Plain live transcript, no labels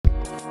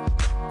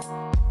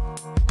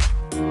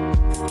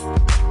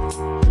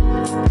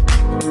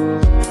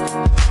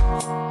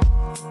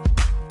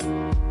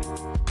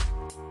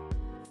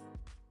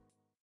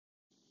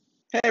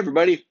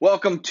everybody.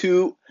 Welcome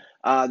to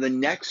the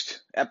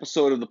next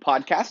episode of the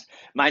podcast.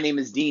 My name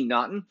is Dean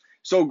Naughton.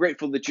 So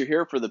grateful that you're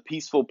here for the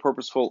Peaceful,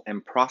 Purposeful,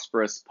 and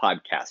Prosperous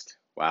podcast.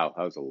 Wow,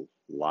 that was a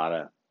lot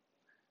of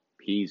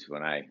P's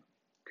when I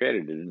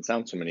created it. It didn't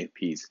sound so many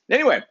P's.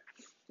 Anyway,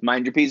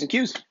 mind your P's and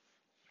Q's.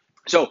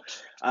 So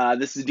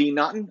this is Dean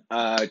Naughton,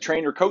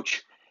 trainer,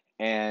 coach,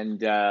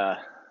 and I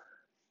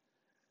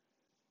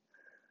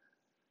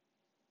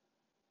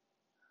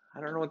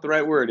don't know what the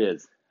right word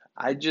is.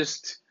 I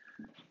just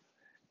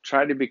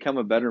try to become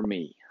a better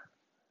me.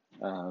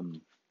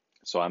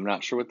 So I'm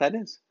not sure what that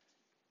is,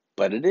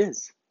 but it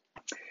is.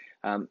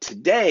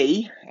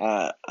 Today,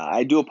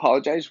 I do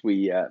apologize.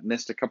 We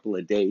missed a couple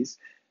of days.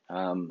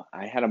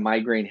 I had a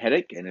migraine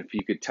headache, and if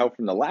you could tell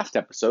from the last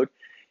episode,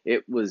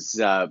 it was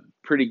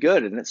pretty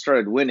good, and it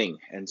started winning,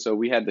 and so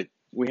we had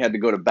to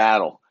go to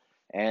battle.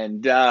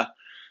 And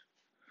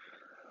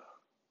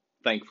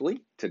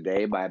thankfully,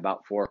 today by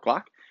about 4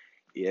 o'clock,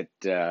 it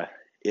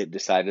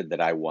decided that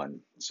I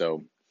won.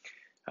 So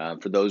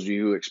for those of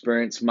you who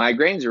experience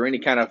migraines or any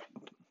kind of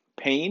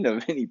pain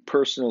of any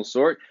personal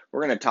sort,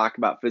 we're going to talk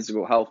about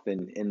physical health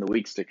in the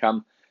weeks to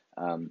come.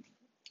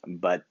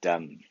 But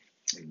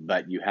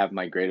you have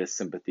my greatest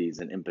sympathies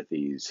and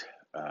empathies,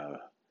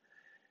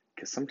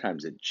 because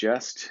sometimes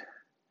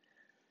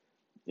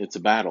it's a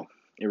battle.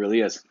 It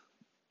really is.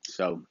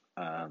 So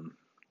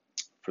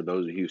for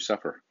those of you who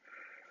suffer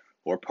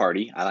or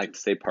party, I like to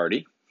say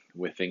party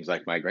with things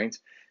like migraines.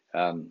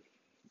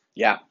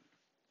 Yeah,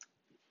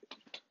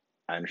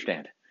 I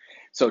understand.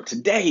 So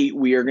today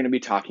we are going to be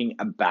talking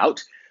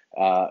about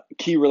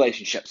key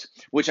relationships,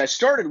 which I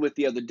started with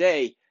the other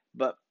day,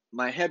 but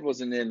my head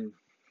wasn't in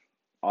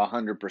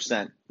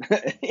 100%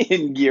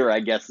 in gear, I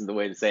guess is the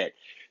way to say it.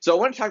 So I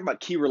want to talk about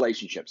key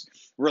relationships.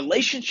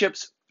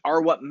 Relationships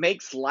are what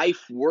makes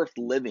life worth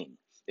living.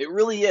 It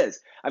really is.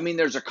 I mean,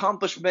 there's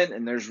accomplishment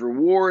and there's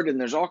reward and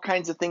there's all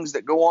kinds of things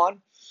that go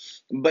on.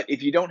 But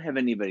if you don't have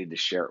anybody to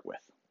share it with,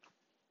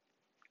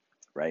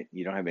 right?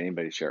 You don't have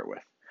anybody to share it with.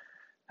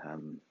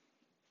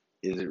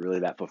 Is it really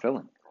that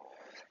fulfilling?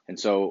 And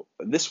so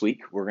this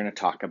week we're going to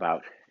talk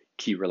about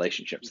key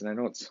relationships. And I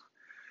know it's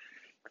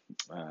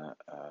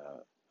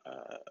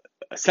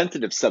a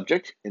sensitive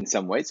subject in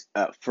some ways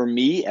for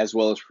me as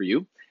well as for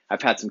you.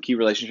 I've had some key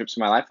relationships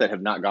in my life that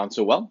have not gone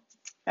so well,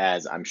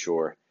 as I'm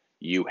sure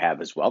you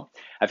have as well.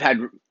 I've had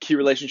key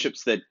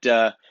relationships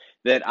that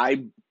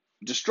I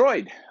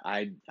destroyed.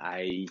 I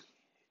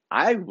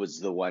was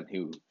the one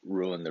who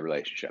ruined the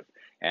relationship,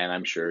 and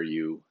I'm sure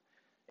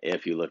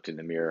if you looked in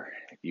the mirror,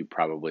 you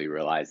probably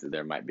realized that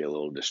there might be a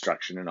little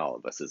destruction in all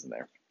of us, isn't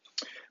there?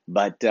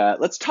 But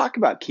let's talk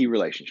about key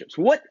relationships.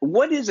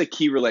 What is a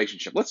key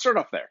relationship? Let's start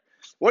off there.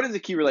 What is a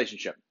key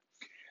relationship?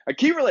 A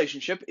key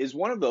relationship is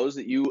one of those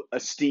that you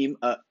esteem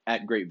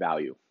at great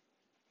value.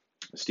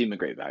 Esteem at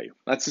great value.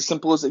 That's as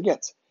simple as it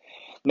gets.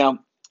 Now,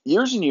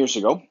 years and years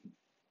ago,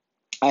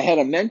 I had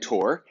a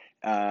mentor.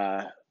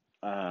 At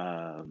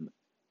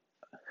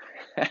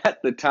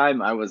the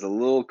time, I was a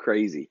little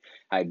crazy.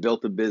 I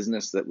built a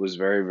business that was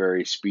very,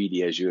 very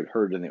speedy, as you had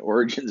heard in the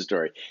origin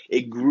story.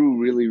 It grew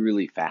really,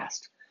 really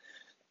fast.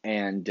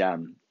 And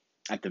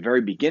at the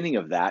very beginning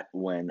of that,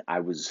 when I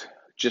was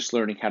just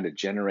learning how to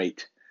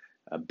generate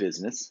a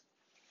business,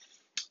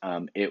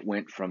 it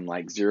went from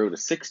like 0 to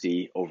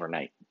 60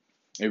 overnight.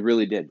 It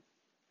really did.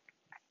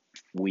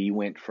 We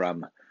went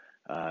from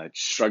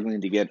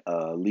struggling to get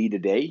a lead a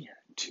day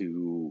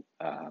to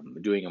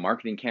doing a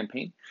marketing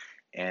campaign.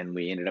 And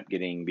we ended up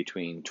getting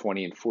between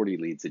 20 and 40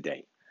 leads a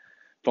day.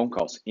 Phone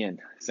calls in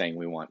saying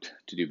we want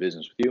to do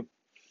business with you.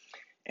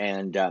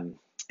 And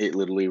it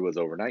literally was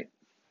overnight.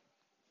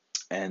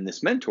 And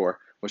this mentor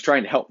was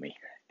trying to help me.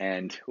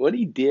 And what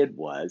he did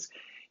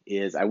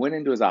is I went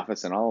into his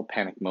office in all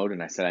panic mode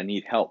and I said, I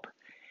need help.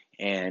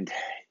 And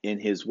in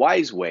his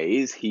wise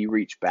ways, he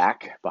reached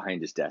back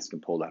behind his desk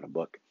and pulled out a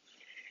book.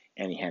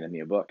 And he handed me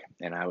a book.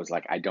 And I was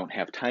like, I don't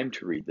have time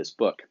to read this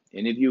book.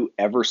 Any of you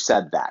ever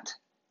said that?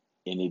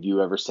 Any of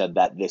you ever said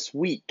that this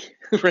week?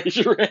 Raise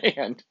your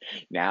hand.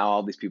 Now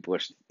all these people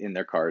are in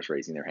their cars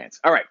raising their hands.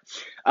 All right.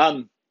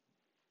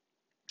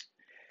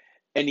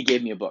 And he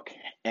gave me a book,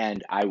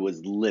 and I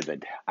was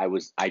livid.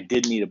 I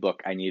did need a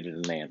book. I needed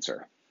an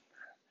answer.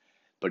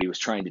 But he was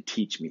trying to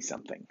teach me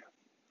something.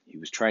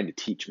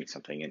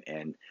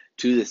 And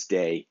to this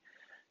day,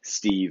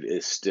 Steve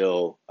is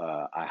still,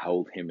 I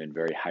hold him in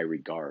very high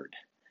regard.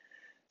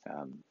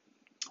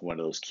 One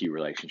of those key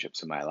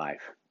relationships in my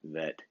life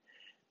that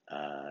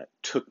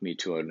took me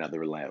to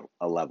another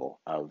level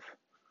of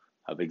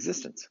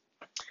existence.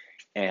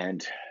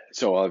 And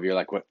so all of you are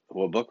like,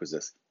 what book was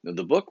this?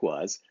 The book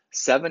was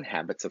 7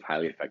 Habits of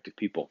Highly Effective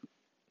People.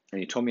 And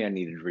he told me I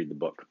needed to read the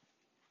book.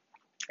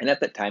 And at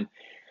that time,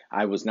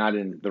 I was not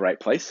in the right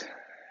place,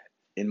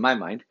 in my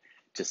mind,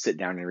 to sit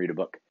down and read a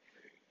book.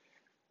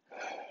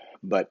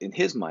 But in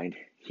his mind,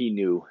 he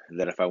knew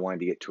that if I wanted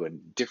to get to a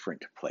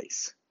different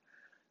place,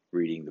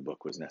 reading the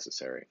book was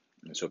necessary.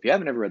 And so if you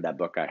haven't ever read that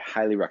book, I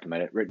highly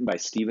recommend it. Written by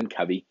Stephen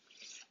Covey.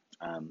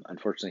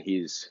 Unfortunately,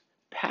 he's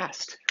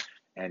passed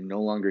and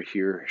no longer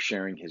here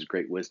sharing his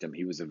great wisdom.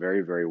 He was a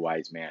very, very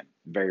wise man,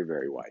 very,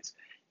 very wise.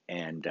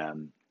 And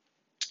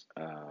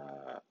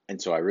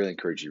and so I really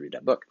encourage you to read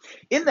that book.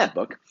 In that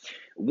book,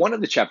 one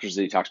of the chapters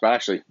that he talks about,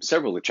 actually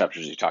several of the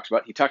chapters he talks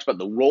about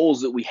the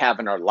roles that we have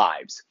in our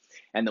lives,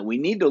 and that we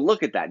need to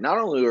look at that. Not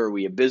only are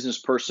we a business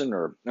person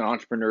or an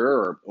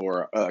entrepreneur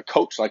or a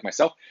coach like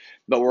myself,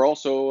 but we're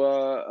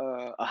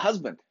also a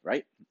husband,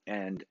 right?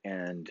 And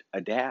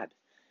a dad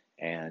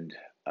and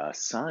a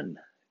son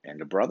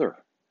and a brother.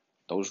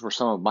 Those were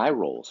some of my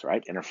roles,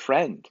 right? And a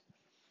friend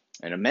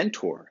and a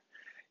mentor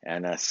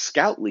and a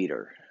scout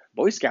leader,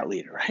 Boy Scout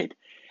leader, right?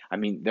 I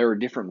mean, there are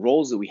different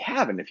roles that we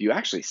have. And if you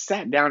actually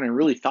sat down and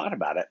really thought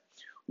about it,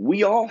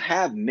 we all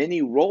have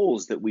many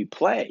roles that we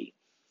play.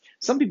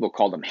 Some people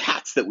call them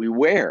hats that we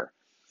wear,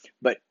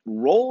 but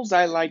roles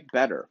I like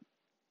better.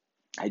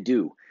 I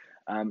do,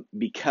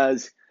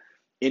 because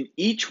in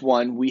each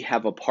one we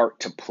have a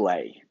part to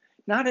play,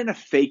 not in a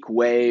fake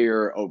way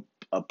or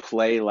a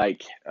play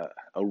like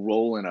a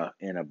role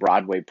in a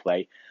Broadway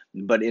play,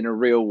 but in a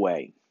real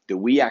way. That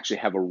we actually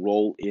have a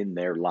role in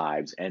their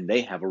lives and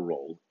they have a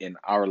role in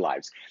our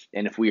lives.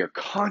 And if we are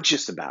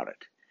conscious about it,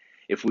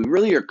 if we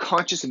really are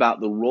conscious about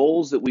the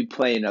roles that we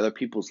play in other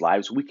people's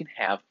lives, we can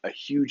have a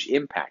huge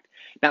impact.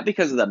 Not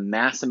because of the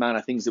mass amount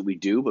of things that we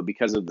do, but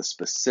because of the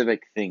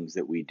specific things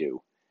that we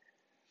do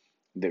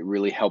that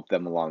really help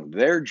them along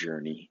their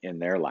journey in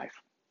their life,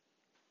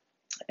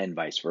 and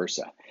vice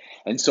versa.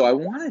 And so I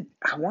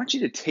want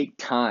you to take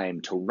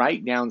time to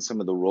write down some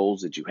of the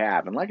roles that you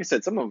have. And like I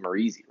said, some of them are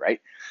easy, right?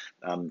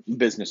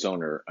 Business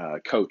owner,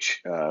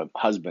 coach,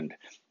 husband,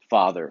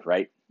 father,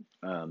 right?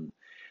 Um,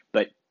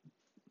 but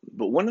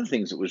one of the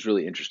things that was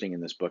really interesting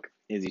in this book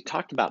is he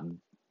talked about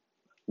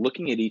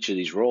looking at each of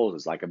these roles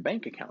as like a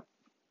bank account.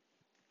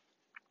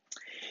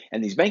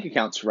 And these bank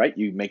accounts, right?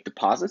 You make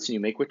deposits and you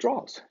make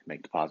withdrawals. You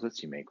make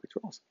deposits, you make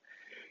withdrawals.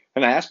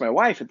 And I asked my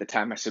wife at the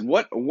time, I said,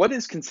 what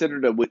is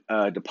considered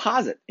a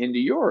deposit into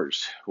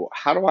yours?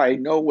 How do I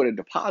know what a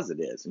deposit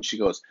is? And she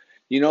goes,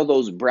 you know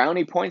those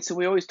brownie points that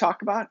we always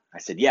talk about? I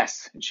said,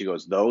 yes. And she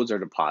goes, those are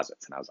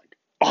deposits. And I was like,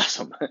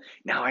 awesome.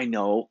 Now I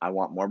know I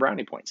want more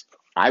brownie points.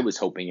 I was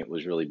hoping it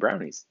was really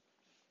brownies.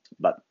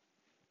 But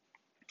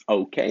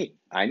okay,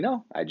 I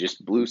know. I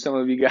just blew some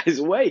of you guys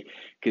away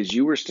because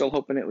you were still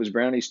hoping it was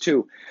brownies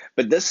too.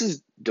 But this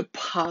is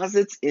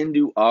deposits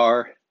into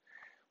our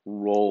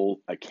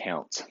role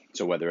accounts.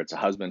 So whether it's a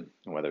husband,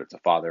 whether it's a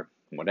father,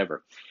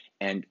 whatever.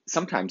 And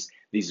sometimes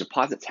these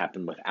deposits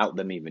happen without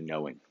them even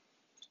knowing.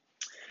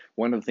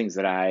 One of the things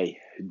that I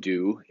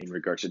do in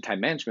regards to time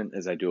management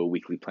is I do a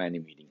weekly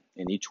planning meeting.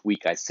 And each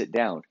week I sit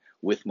down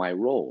with my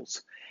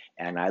roles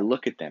and I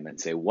look at them and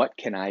say, what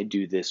can I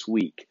do this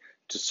week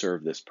to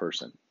serve this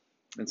person?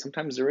 And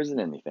sometimes there isn't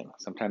anything.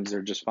 Sometimes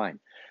they're just fine.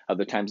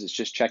 Other times it's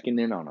just checking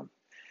in on them.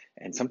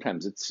 And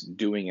sometimes it's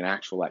doing an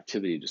actual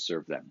activity to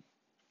serve them.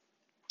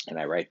 And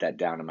I write that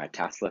down on my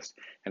task list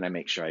and I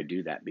make sure I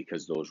do that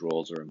because those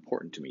roles are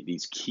important to me.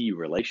 These key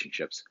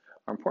relationships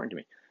are important to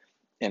me.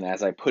 And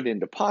as I put in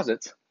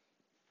deposits,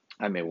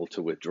 I'm able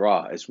to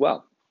withdraw as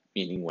well,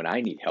 meaning when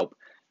I need help,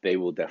 they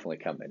will definitely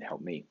come and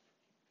help me.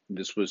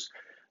 This was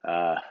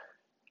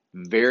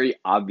very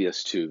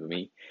obvious to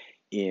me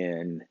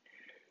in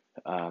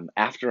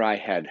after I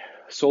had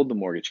sold the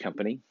mortgage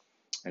company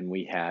and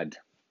we had,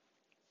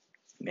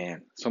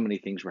 so many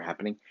things were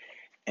happening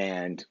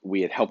and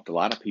we had helped a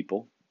lot of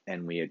people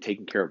and we had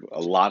taken care of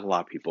a lot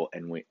of people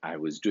and I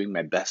was doing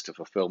my best to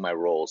fulfill my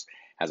roles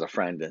as a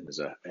friend and as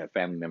a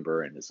family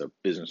member and as a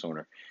business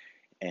owner.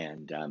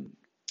 And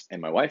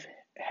my wife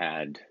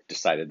had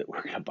decided that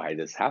we're going to buy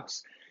this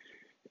house,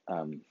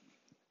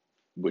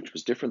 which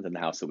was different than the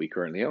house that we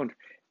currently owned.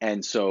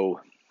 And so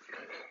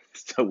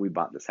we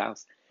bought this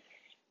house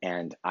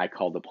and I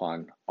called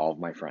upon all of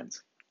my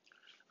friends,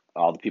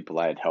 all the people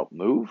I had helped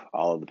move,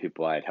 all of the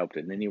people I had helped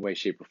in any way,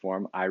 shape, or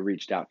form. I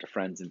reached out to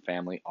friends and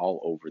family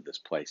all over this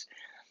place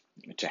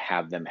to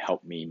have them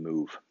help me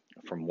move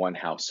from one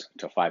house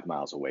to 5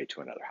 miles away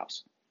to another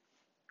house.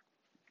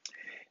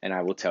 And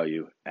I will tell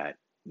you, at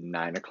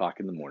 9 o'clock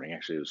in the morning,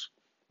 actually it was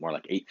more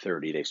like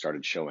 8:30, they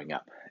started showing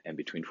up. And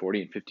between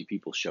 40 and 50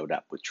 people showed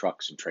up with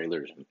trucks and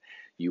trailers and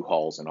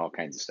U-Hauls and all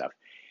kinds of stuff.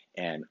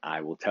 And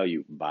I will tell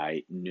you,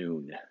 by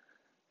noon,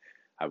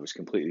 I was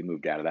completely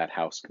moved out of that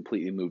house,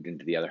 completely moved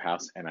into the other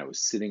house, and I was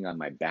sitting on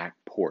my back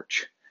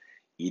porch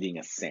eating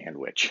a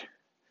sandwich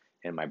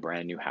in my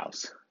brand new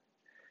house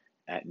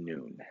at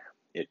noon.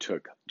 It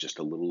took just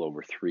a little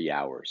over 3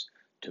 hours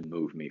to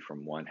move me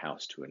from one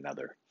house to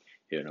another.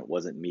 And it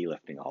wasn't me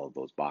lifting all of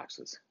those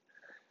boxes,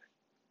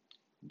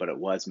 but it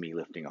was me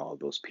lifting all of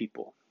those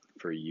people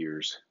for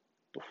years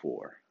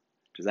before.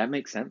 Does that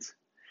make sense?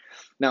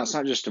 Now, it's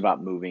not just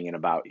about moving and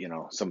about,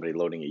 somebody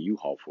loading a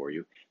U-Haul for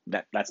you.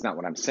 That's not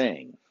what I'm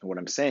saying. What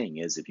I'm saying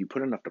is if you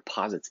put enough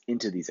deposits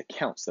into these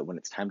accounts that when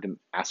it's time to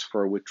ask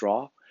for a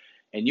withdrawal,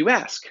 and you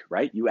ask,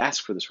 right? You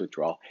ask for this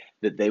withdrawal,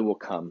 that they will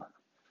come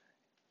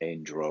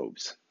in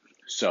droves.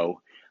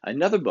 So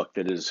another book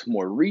that is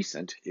more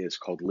recent is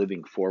called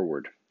Living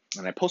Forward.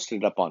 and I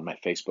posted it up on my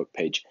Facebook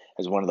page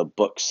as one of the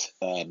books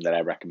that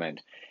I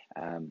recommend.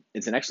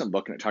 It's an excellent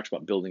book, and it talks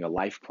about building a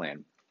life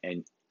plan.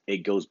 And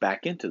it goes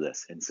back into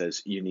this and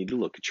says you need to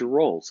look at your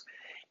roles.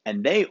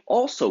 And they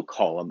also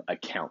call them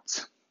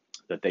accounts,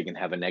 that they can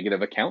have a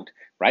negative account,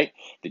 right?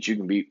 That you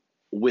can be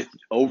with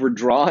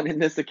overdrawn in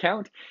this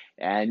account,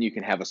 and you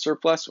can have a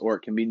surplus, or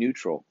it can be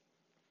neutral.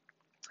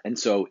 And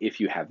so if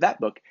you have that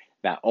book,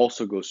 that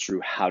also goes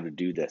through how to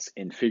do this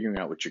in figuring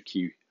out what your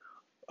key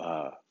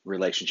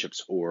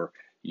relationships or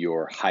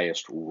your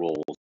highest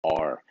roles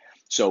are.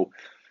 So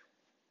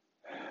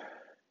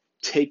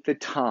take the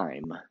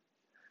time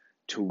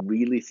to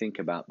really think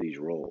about these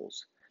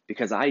roles,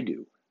 because I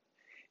do.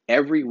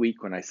 Every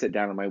week when I sit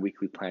down in my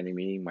weekly planning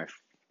meeting,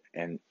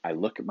 and I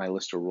look at my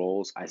list of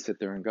roles, I sit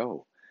there and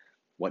go,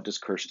 what does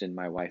Kirsten,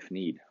 my wife,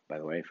 need? By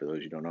the way, for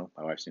those who don't know,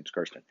 my wife's name's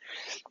Kirsten.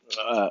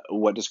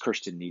 What does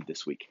Kirsten need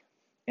this week?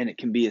 And it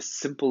can be as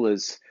simple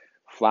as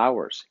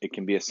flowers. It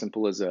can be as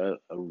simple as a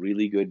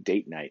really good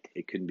date night.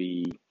 It can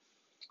be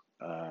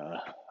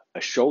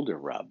a shoulder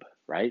rub,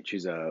 right?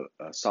 She's a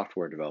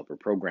software developer,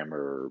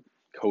 programmer,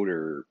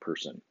 coder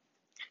person.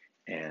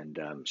 And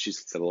she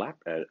sits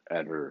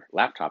at her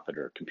laptop at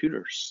her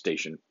computer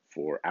station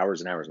for hours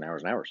and hours and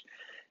hours and hours.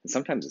 And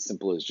sometimes as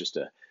simple as just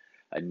a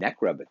neck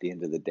rub at the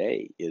end of the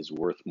day is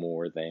worth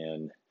more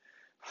than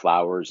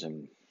flowers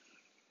and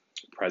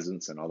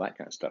presents and all that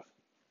kind of stuff.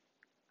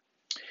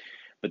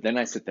 But then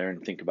I sit there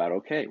and think about,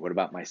 okay, what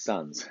about my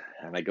sons?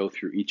 And I go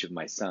through each of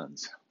my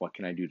sons. What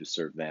can I do to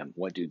serve them?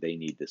 What do they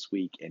need this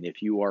week? And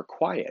if you are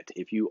quiet,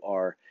 if you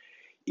are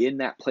in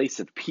that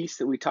place of peace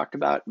that we talked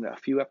about a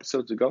few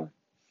episodes ago,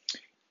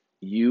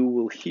 you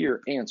will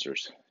hear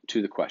answers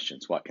to the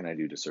questions. What can I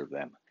do to serve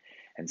them?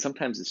 And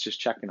sometimes it's just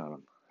checking on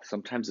them.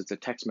 Sometimes it's a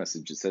text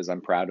message that says, I'm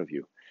proud of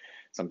you.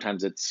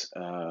 Sometimes it's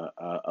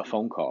a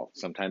phone call.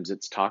 Sometimes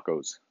it's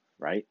tacos,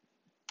 right?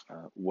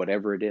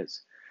 Whatever it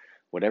is.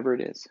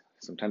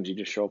 Sometimes you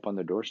just show up on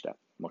the doorstep.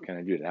 What can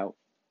I do to help?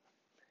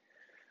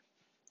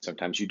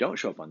 Sometimes you don't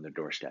show up on the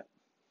doorstep,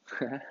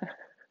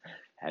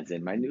 as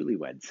in my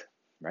newlyweds,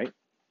 right?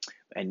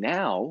 And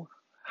now,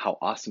 how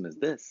awesome is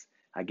this?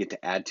 I get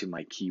to add to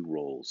my key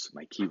roles,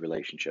 my key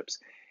relationships,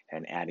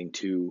 and adding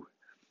two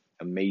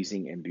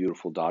amazing and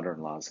beautiful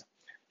daughter-in-laws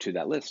to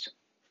that list.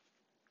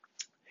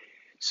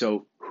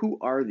 So who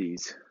are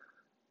these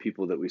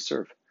people that we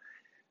serve?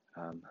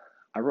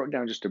 I wrote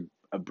down just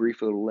a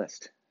brief little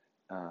list.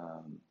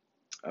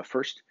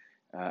 First,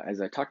 as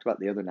I talked about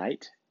the other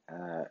night,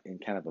 in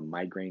kind of a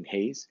migraine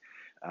haze,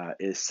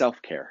 is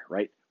self-care,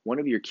 right? One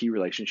of your key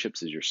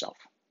relationships is yourself.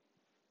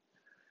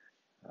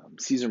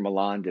 Cesar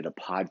Millan did a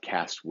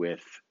podcast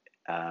with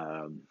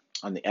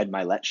on the Ed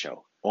Mylett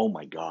show. Oh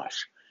my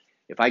gosh.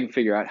 If I can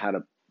figure out how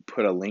to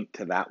put a link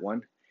to that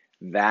one,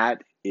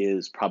 that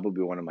is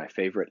probably one of my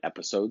favorite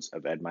episodes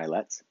of Ed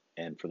Mylett's.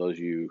 And for those of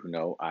you who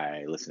know,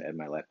 I listen to Ed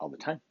Mylett all the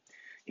time.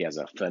 He has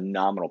a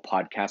phenomenal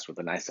podcast with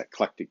a nice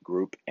eclectic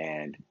group,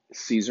 and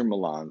Cesar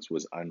Millan's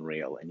was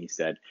unreal. And he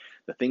said,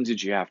 the things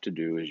that you have to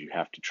do is you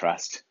have to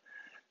trust,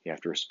 you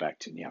have to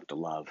respect, and you have to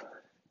love.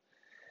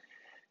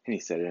 And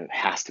he said, it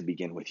has to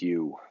begin with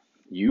you.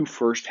 You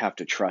first have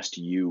to trust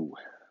you.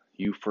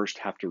 You first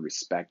have to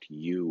respect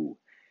you.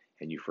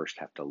 And you first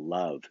have to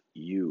love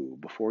you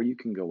before you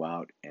can go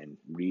out and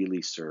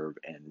really serve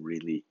and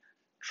really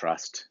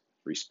trust,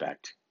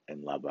 respect,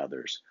 and love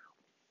others.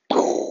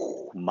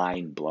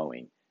 Mind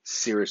blowing.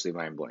 Seriously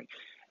mind blowing.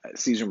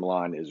 Cesar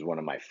Millan is one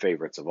of my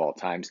favorites of all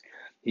times.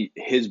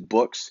 His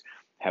books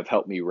have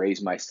helped me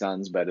raise my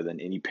sons better than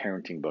any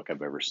parenting book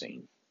I've ever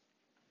seen.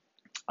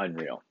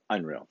 Unreal.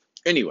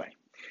 Anyway,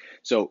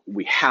 so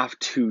we have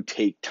to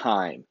take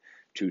time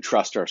to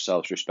trust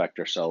ourselves, respect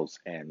ourselves,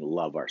 and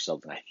love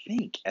ourselves. And I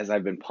think as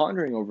I've been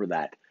pondering over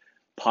that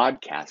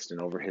podcast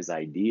and over his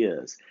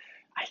ideas,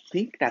 I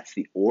think that's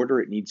the order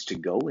it needs to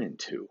go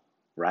into,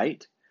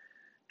 right?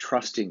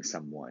 Trusting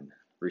someone,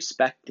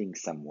 respecting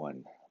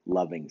someone,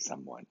 loving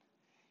someone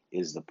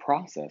is the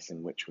process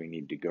in which we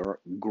need to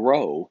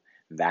grow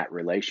that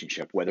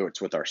relationship, whether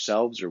it's with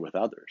ourselves or with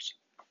others.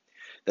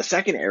 The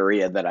second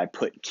area that I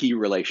put key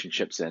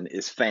relationships in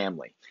is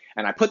family.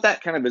 And I put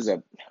that kind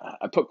of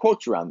I put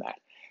quotes around that,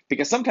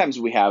 because sometimes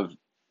we have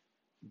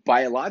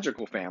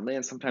biological family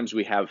and sometimes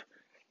we have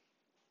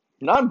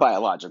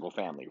non-biological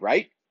family,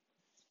 right?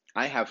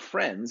 I have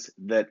friends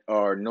that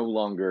are no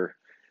longer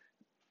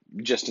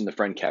just in the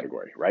friend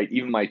category, right?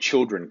 Even my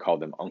children call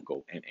them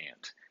uncle and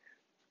aunt.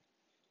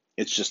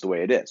 It's just the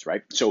way it is,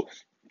 right? So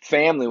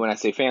family, when I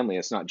say family,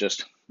 it's not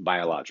just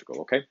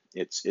biological, okay?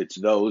 It's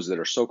those that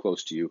are so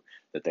close to you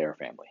that they are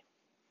family,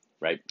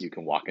 right? You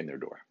can walk in their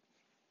door.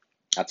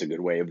 That's a good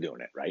way of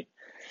doing it, right?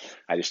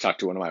 I just talked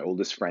to one of my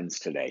oldest friends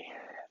today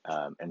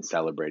and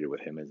celebrated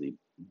with him as he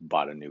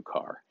bought a new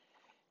car.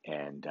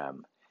 And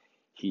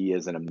he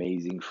is an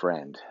amazing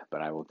friend,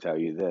 but I will tell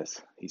you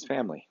this, he's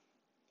family.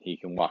 He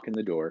can walk in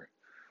the door.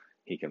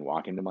 He can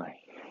walk into my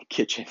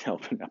kitchen,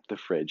 open up the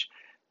fridge,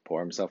 pour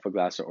himself a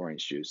glass of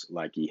orange juice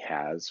like he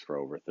has for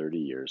over 30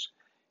 years,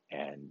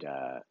 and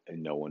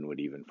no one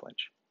would even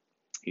flinch.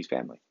 He's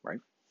family, right?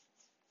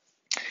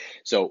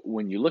 So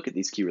when you look at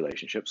these key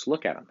relationships,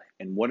 look at them.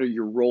 And what are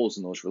your roles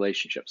in those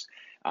relationships?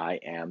 I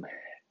am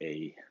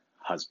a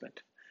husband.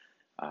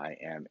 I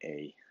am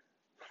a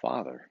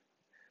father.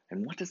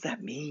 And what does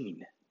that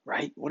mean,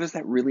 right? What does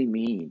that really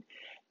mean?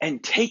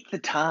 And take the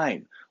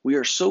time. We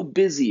are so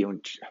busy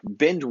on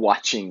binge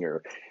watching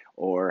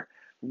or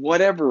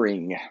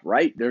whatevering,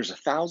 right? There's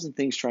 1,000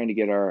 things trying to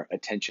get our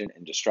attention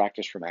and distract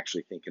us from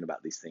actually thinking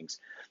about these things.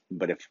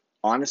 But if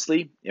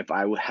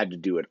I had to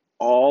do it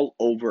all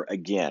over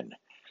again,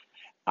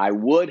 I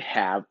would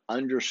have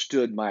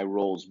understood my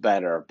roles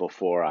better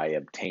before I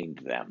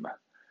obtained them.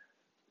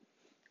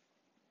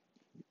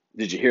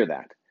 Did you hear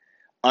that?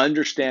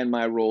 Understand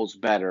my roles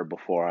better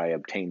before I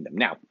obtained them.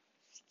 Now,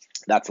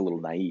 that's a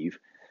little naive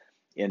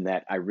in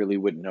that I really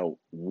wouldn't know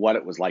what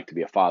it was like to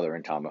be a father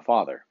until I'm a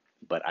father,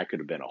 but I could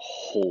have been a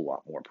whole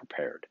lot more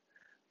prepared,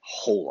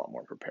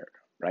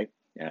 right?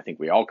 And I think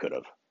we all could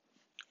have.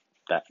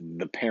 That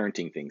the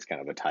parenting thing's kind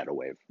of a tidal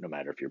wave, no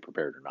matter if you're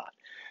prepared or not.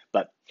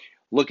 But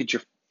look at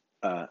your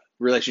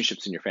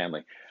relationships in your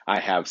family. I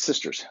have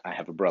sisters. I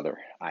have a brother.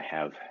 I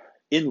have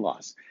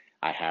in-laws.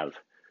 I have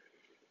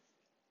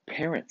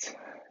parents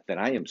that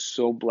I am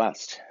so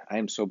blessed. I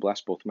am so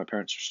blessed. Both of my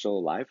parents are still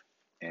alive,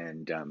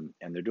 and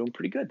they're doing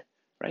pretty good,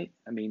 right?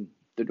 I mean,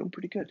 they're doing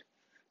pretty good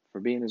for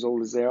being as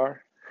old as they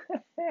are.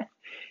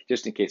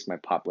 Just in case my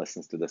pop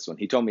listens to this one,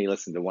 he told me he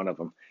listened to one of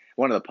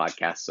the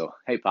podcasts. So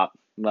hey, Pop,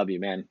 love you,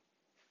 man.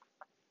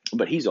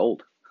 But he's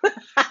old.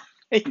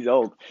 He's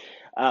old.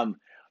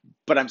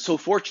 But I'm so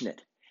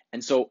fortunate,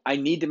 and so I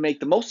need to make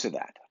the most of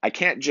that. I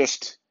can't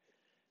just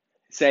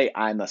say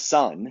I'm a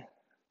son.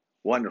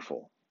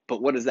 Wonderful.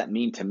 But what does that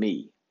mean to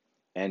me?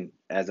 And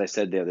as I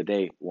said the other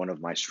day, one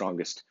of my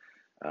strongest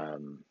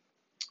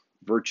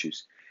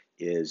virtues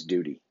is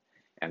duty.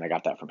 And I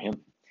got that from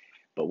him.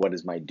 But what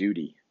is my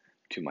duty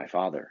to my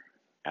father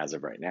as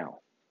of right now?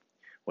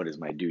 What is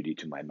my duty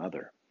to my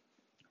mother,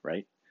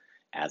 right?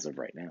 As of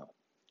right now.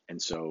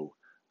 And so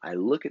I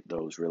look at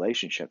those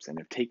relationships and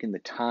have taken the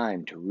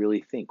time to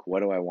really think,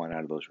 what do I want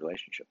out of those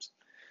relationships?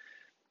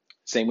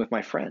 Same with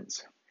my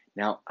friends.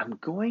 Now, I'm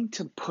going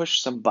to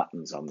push some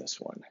buttons on this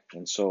one.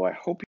 And so I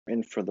hope you're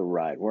in for the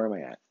ride. Where am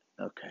I at?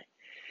 Okay.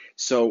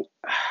 So,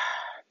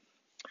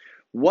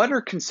 what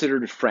are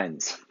considered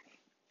friends?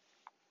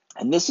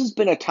 And this has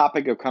been a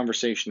topic of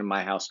conversation in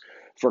my house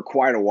for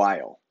quite a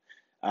while.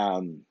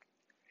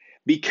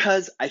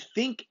 Because I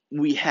think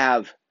we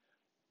have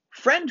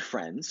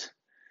friends.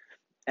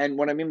 And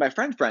what I mean by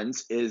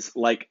friends is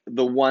like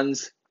the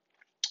ones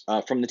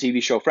from the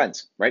TV show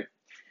Friends, right?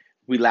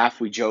 We laugh,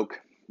 we joke,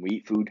 we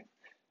eat food.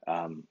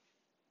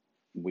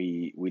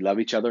 We love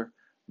each other,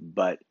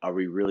 but are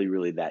we really,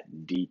 really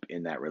that deep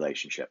in that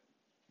relationship?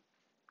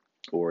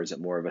 Or is it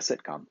more of a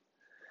sitcom?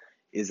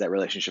 Is that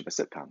relationship a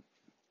sitcom?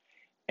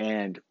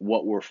 And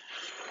what we're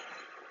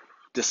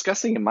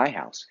discussing in my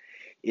house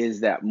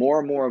is that more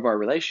and more of our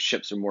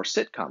relationships are more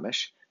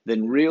sitcomish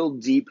than real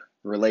deep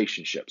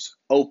relationships,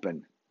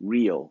 open,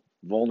 real,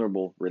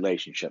 vulnerable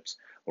relationships,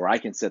 where I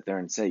can sit there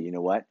and say, you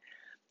know what,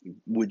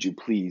 would you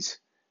please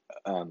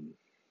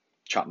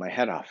chop my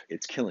head off?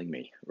 It's killing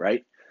me,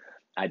 right?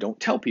 I don't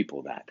tell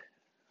people that.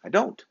 I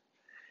don't,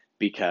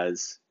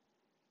 because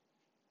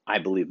I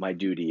believe my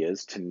duty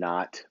is to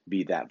not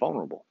be that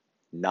vulnerable,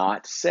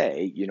 not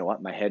say, you know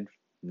what, my head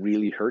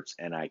really hurts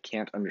and I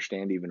can't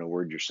understand even a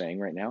word you're saying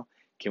right now.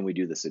 Can we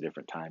do this a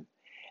different time?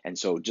 And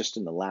so just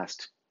in the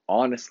last,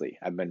 honestly,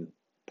 I've been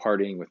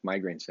partying with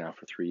migraines now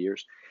for 3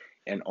 years,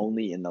 and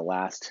only in the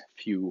last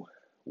few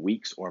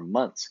weeks or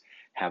months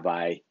have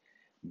I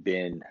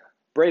been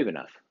brave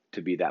enough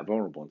to be that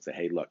vulnerable and say,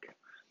 hey, look,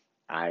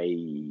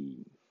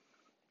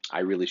 I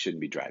really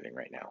shouldn't be driving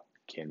right now.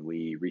 Can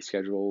we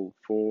reschedule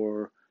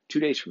for 2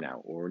 days from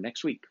now or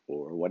next week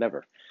or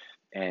whatever?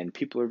 And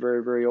people are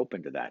very, very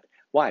open to that.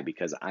 Why?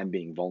 Because I'm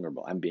being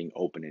vulnerable. I'm being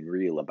open and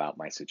real about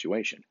my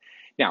situation.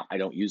 Now, I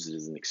don't use it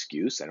as an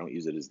excuse. I don't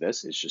use it as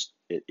this. It's just,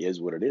 it is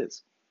what it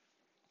is.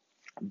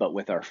 But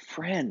with our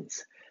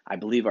friends, I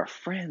believe our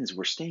friends,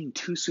 we're staying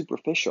too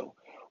superficial.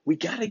 We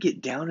got to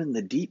get down in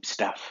the deep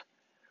stuff.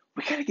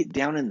 We got to get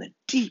down in the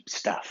deep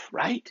stuff,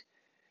 right?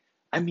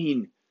 I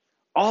mean,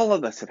 all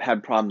of us have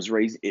had problems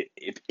raising.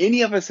 If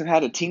any of us have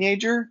had a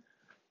teenager,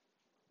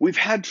 we've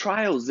had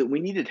trials that we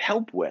needed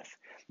help with,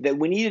 that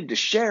we needed to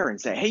share and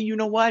say, hey, you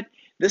know what?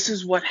 This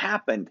is what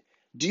happened.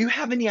 Do you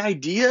have any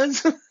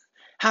ideas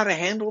how to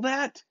handle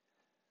that?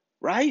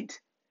 Right?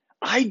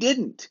 I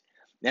didn't.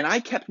 And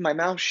I kept my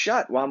mouth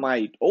shut while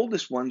my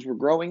oldest ones were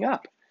growing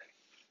up.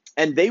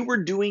 And they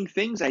were doing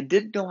things I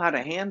didn't know how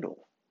to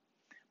handle.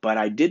 But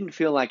I didn't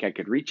feel like I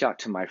could reach out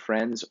to my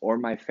friends or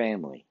my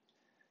family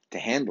to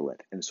handle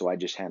it. And so I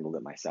just handled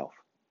it myself.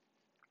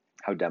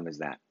 How dumb is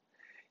that?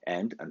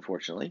 And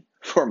unfortunately,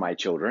 for my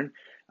children,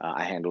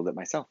 I handled it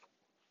myself.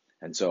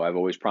 And so I've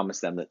always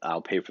promised them that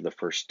I'll pay for the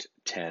first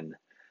 10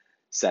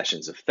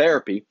 sessions of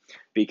therapy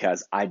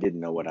because I didn't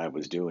know what I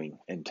was doing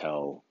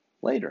until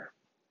later,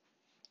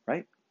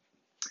 right?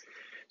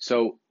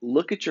 So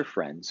look at your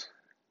friends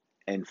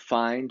and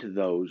find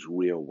those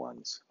real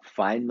ones.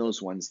 Find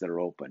those ones that are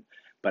open.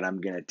 But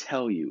I'm going to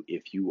tell you,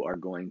 if you are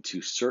going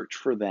to search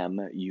for them,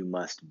 you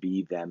must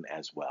be them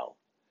as well.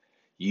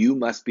 You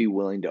must be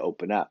willing to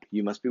open up.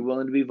 You must be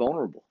willing to be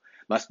vulnerable.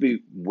 Must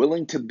be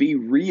willing to be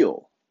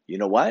real. You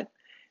know what?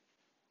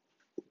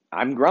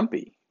 I'm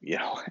grumpy.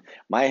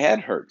 My head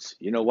hurts.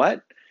 You know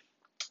what?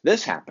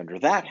 This happened or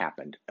that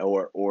happened,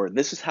 or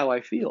this is how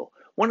I feel.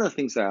 One of the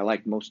things that I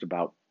like most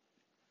about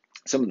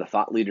some of the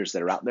thought leaders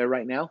that are out there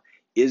right now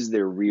is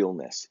their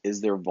realness,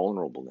 is their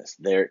vulnerableness.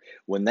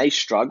 When they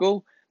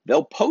struggle,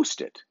 they'll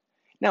post it.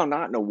 Now,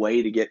 not in a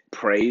way to get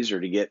praise or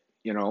to get,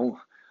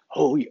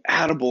 oh, you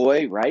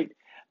attaboy, right?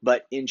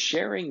 But in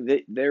sharing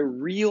that they're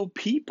real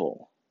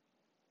people,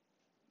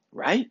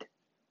 right?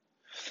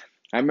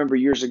 I remember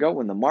years ago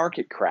when the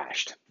market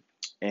crashed,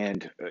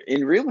 and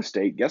in real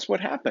estate, guess what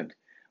happened?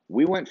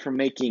 We went from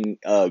making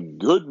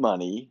good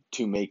money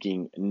to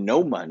making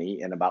no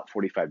money in about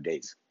 45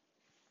 days.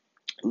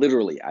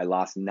 Literally, I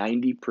lost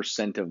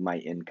 90% of my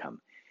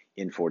income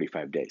in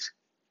 45 days.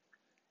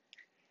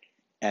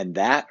 And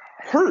that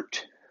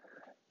hurt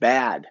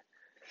bad.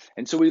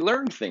 And so we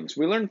learned things.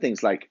 We learned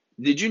things like,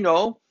 did you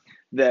know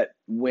that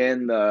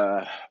when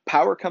the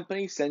power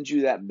company sends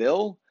you that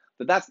bill,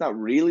 that's not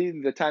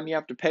really the time you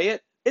have to pay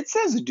it? It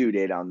says a due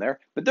date on there,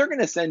 but they're going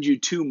to send you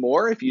 2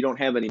 more if you don't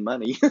have any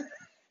money.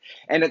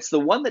 And it's the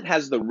one that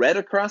has the red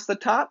across the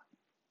top.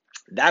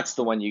 That's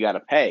the one you got to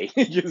pay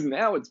because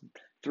now it's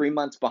 3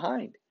 months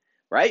behind,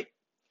 right?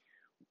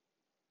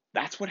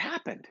 That's what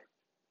happened.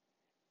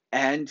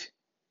 And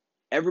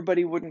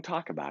everybody wouldn't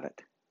talk about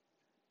it,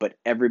 but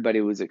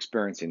everybody was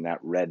experiencing that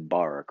red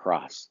bar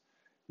across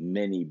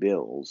many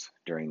bills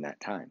during that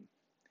time.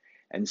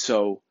 And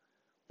so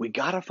we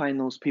got to find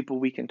those people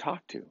we can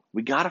talk to.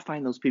 We got to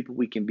find those people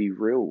we can be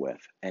real with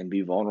and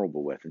be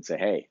vulnerable with and say,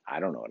 hey, I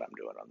don't know what I'm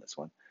doing on this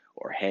one.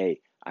 Or,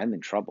 hey, I'm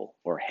in trouble.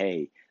 Or,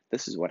 hey,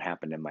 this is what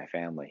happened in my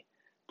family.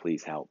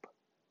 Please help.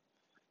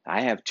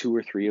 I have 2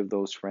 or 3 of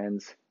those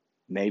friends,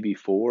 maybe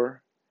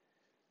 4.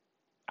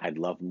 I'd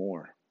love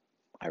more.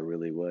 I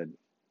really would.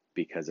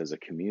 Because as a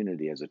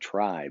community, as a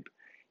tribe,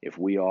 if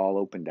we all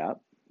opened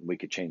up, we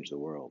could change the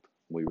world.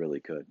 We really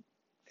could.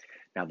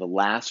 Now, the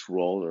last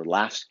role or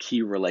last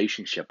key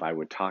relationship I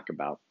would talk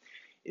about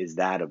is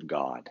that of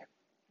God.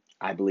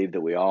 I believe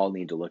that we all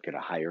need to look at a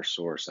higher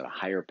source, at a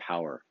higher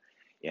power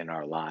in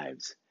our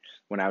lives.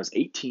 When I was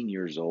 18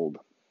 years old,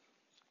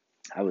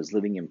 I was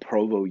living in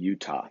Provo,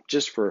 Utah,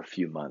 just for a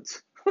few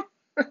months.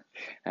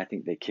 I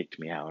think they kicked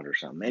me out or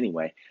something.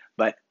 Anyway,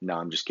 but no,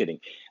 I'm just kidding.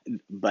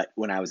 But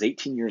when I was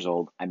 18 years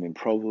old, I'm in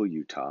Provo,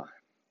 Utah,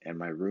 and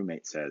my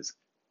roommate says,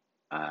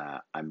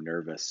 I'm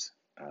nervous.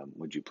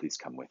 Would you please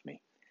come with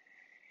me?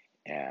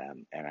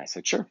 And I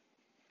said, sure.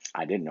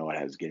 I didn't know what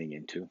I was getting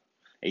into.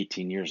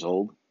 18 years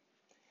old.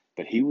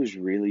 But he was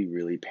really,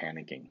 really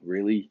panicking,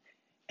 really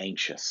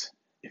anxious,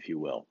 if you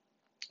will,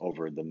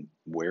 over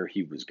where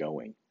he was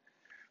going.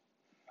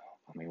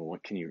 I mean,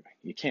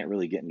 you can't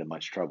really get into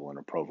much trouble in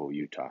a Provo,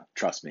 Utah.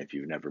 Trust me, if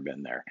you've never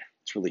been there,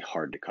 it's really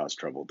hard to cause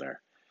trouble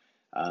there.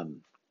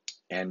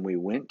 And we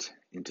went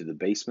into the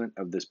basement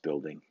of this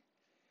building,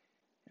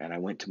 and I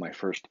went to my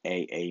first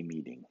AA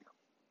meeting.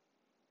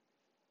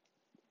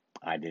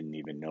 I didn't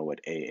even know what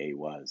AA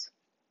was.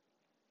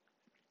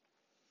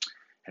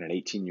 And at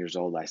 18 years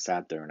old, I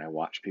sat there and I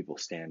watched people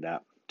stand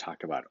up,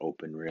 talk about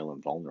open, real,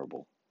 and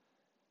vulnerable.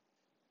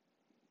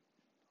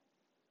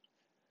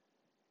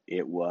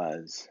 It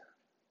was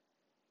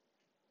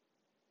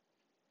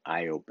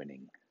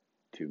eye-opening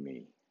to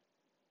me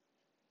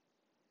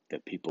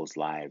that people's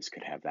lives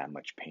could have that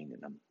much pain in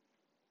them.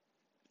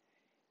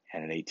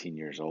 And at 18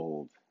 years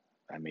old,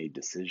 I made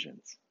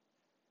decisions,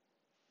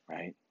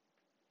 right?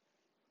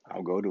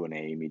 I'll go to an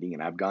AA meeting,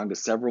 and I've gone to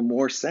several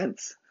more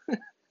since.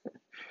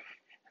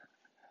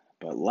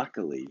 But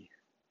luckily,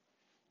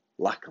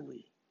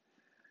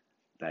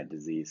 that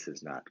disease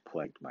has not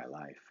plagued my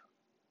life.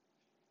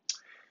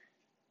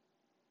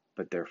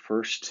 But their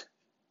first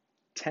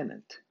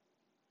tenet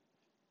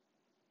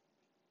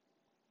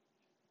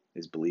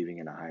is believing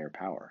in a higher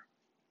power.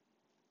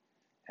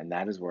 And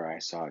that is where I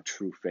saw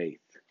true faith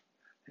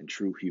and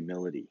true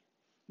humility.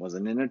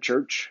 Wasn't in a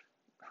church.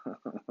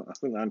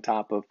 Wasn't on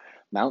top of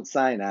Mount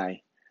Sinai.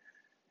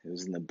 It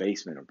was in the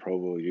basement of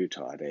Provo,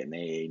 Utah at an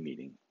AA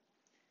meeting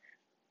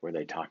where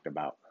they talked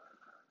about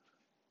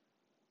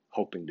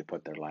hoping to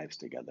put their lives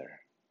together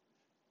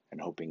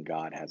and hoping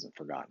God hasn't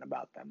forgotten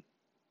about them.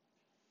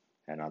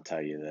 And I'll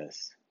tell you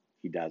this,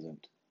 He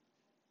doesn't.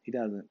 He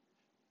doesn't.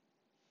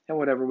 And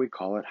whatever we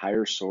call it,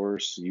 higher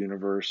source,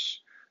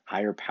 universe,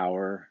 higher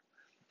power,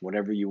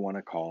 whatever you want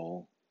to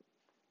call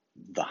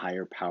the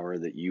higher power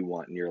that you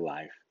want in your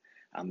life,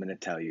 I'm going to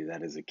tell you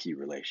that is a key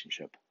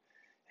relationship.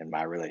 And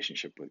my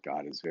relationship with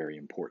God is very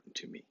important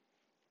to me.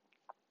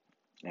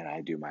 And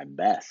I do my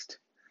best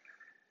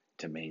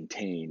to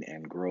maintain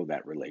and grow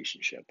that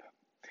relationship.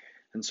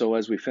 And so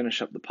as we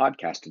finish up the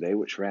podcast today,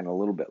 which ran a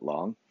little bit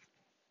long,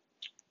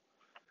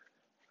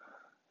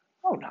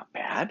 not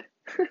bad,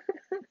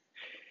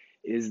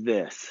 is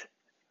this.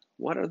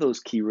 What are those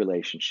key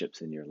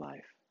relationships in your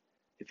life?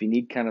 If you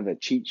need kind of a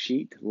cheat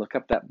sheet, look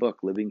up that book,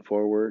 Living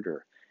Forward,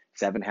 or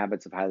Seven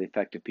Habits of Highly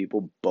Effective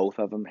People. Both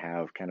of them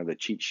have kind of a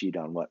cheat sheet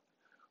on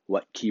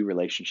what key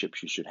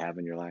relationships you should have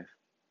in your life.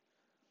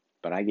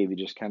 But I gave you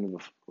just kind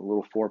of a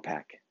little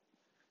 4-pack.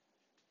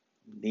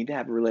 You need to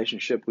have a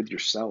relationship with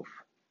yourself.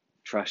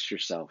 Trust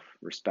yourself,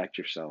 respect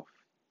yourself,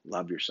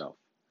 love yourself.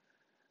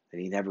 You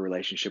need to have a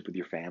relationship with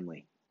your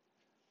family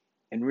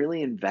and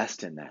really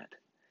invest in that.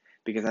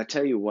 Because I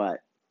tell you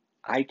what,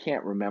 I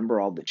can't remember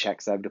all the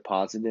checks I've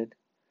deposited,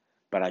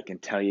 but I can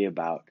tell you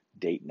about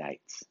date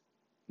nights,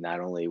 not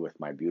only with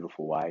my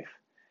beautiful wife,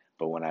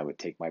 but when I would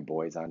take my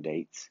boys on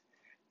dates,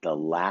 the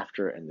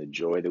laughter and the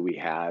joy that we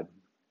had.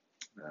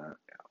 Uh,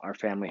 our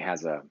family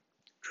has a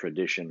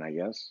tradition, I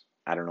guess.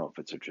 I don't know if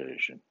it's a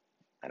tradition.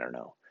 I don't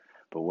know.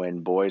 But when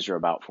boys are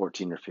about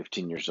 14 or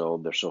 15 years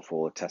old, they're so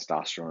full of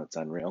testosterone, it's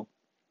unreal.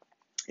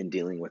 And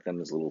dealing with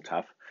them is a little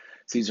tough.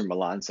 Cesar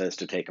Millan says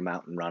to take them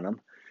out and run them.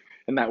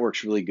 And that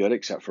works really good,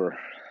 except for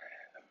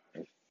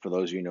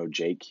those of you who know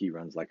Jake, he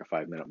runs like a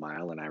 5-minute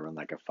mile, and I run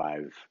like a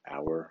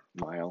 5-hour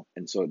mile.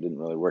 And so it didn't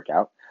really work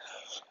out.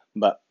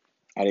 But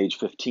at age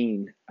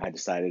 15, I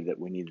decided that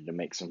we needed to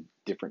make some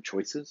different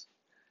choices.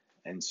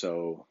 And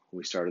so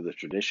we started the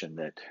tradition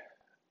that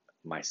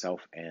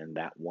myself and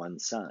that one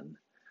son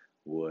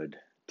would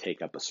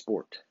take up a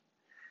sport,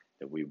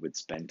 that we would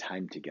spend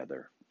time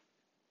together.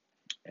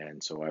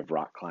 And so I've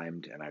rock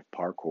climbed and I've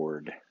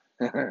parkoured.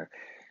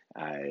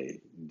 I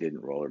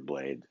didn't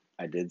rollerblade.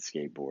 I did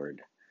skateboard.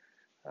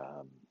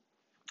 Um,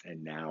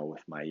 and now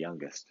with my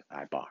youngest,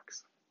 I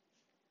box.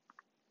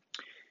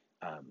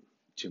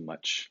 Too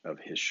much of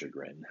his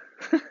chagrin.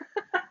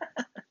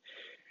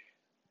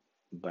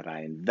 But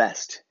I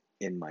invest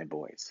in my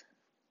boys.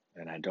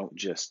 And I don't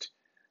just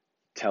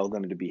tell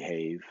them to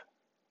behave,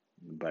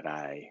 but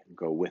I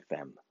go with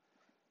them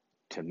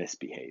to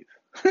misbehave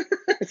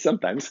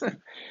sometimes.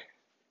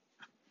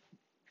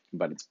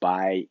 But it's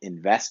by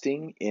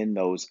investing in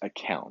those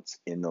accounts,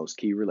 in those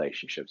key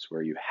relationships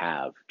where you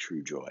have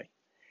true joy.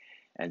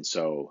 And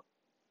so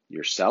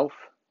yourself,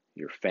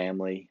 your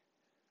family,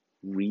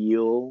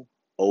 real,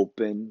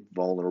 open,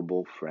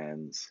 vulnerable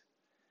friends,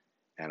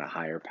 and a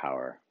higher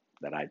power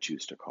that I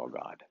choose to call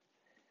God.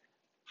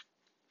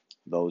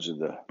 Those are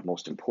the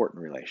most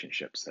important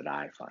relationships that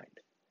I find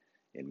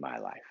in my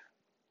life.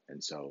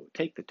 And so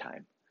take the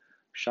time,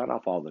 shut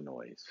off all the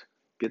noise,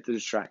 get the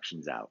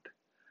distractions out,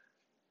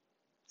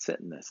 sit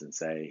in this and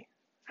say,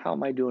 how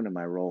am I doing in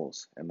my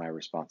roles and my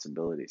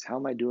responsibilities? How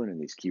am I doing in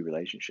these key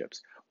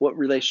relationships? What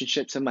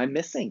relationships am I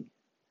missing?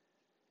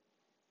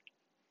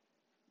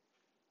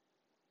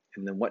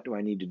 And then what do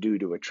I need to do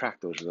to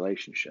attract those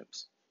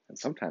relationships? And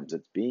sometimes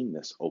it's being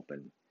this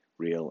open,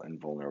 real,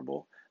 and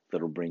vulnerable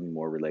that'll bring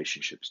more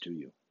relationships to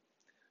you.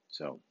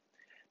 So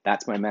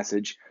that's my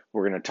message.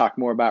 We're going to talk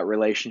more about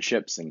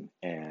relationships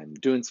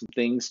and doing some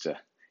things to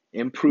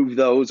improve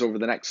those over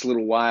the next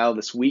little while.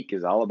 This week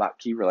is all about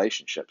key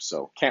relationships.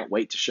 So can't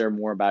wait to share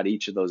more about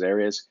each of those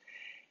areas.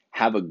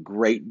 Have a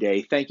great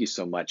day. Thank you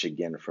so much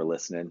again for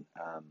listening.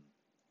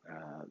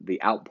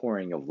 The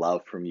outpouring of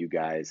love from you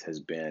guys has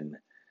been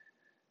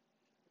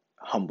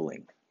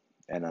humbling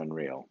and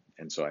unreal.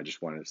 And so I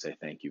just wanted to say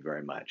thank you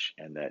very much,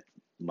 and that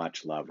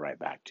much love right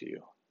back to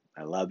you.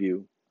 I love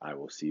you. I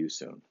will see you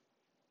soon.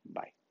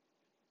 Bye.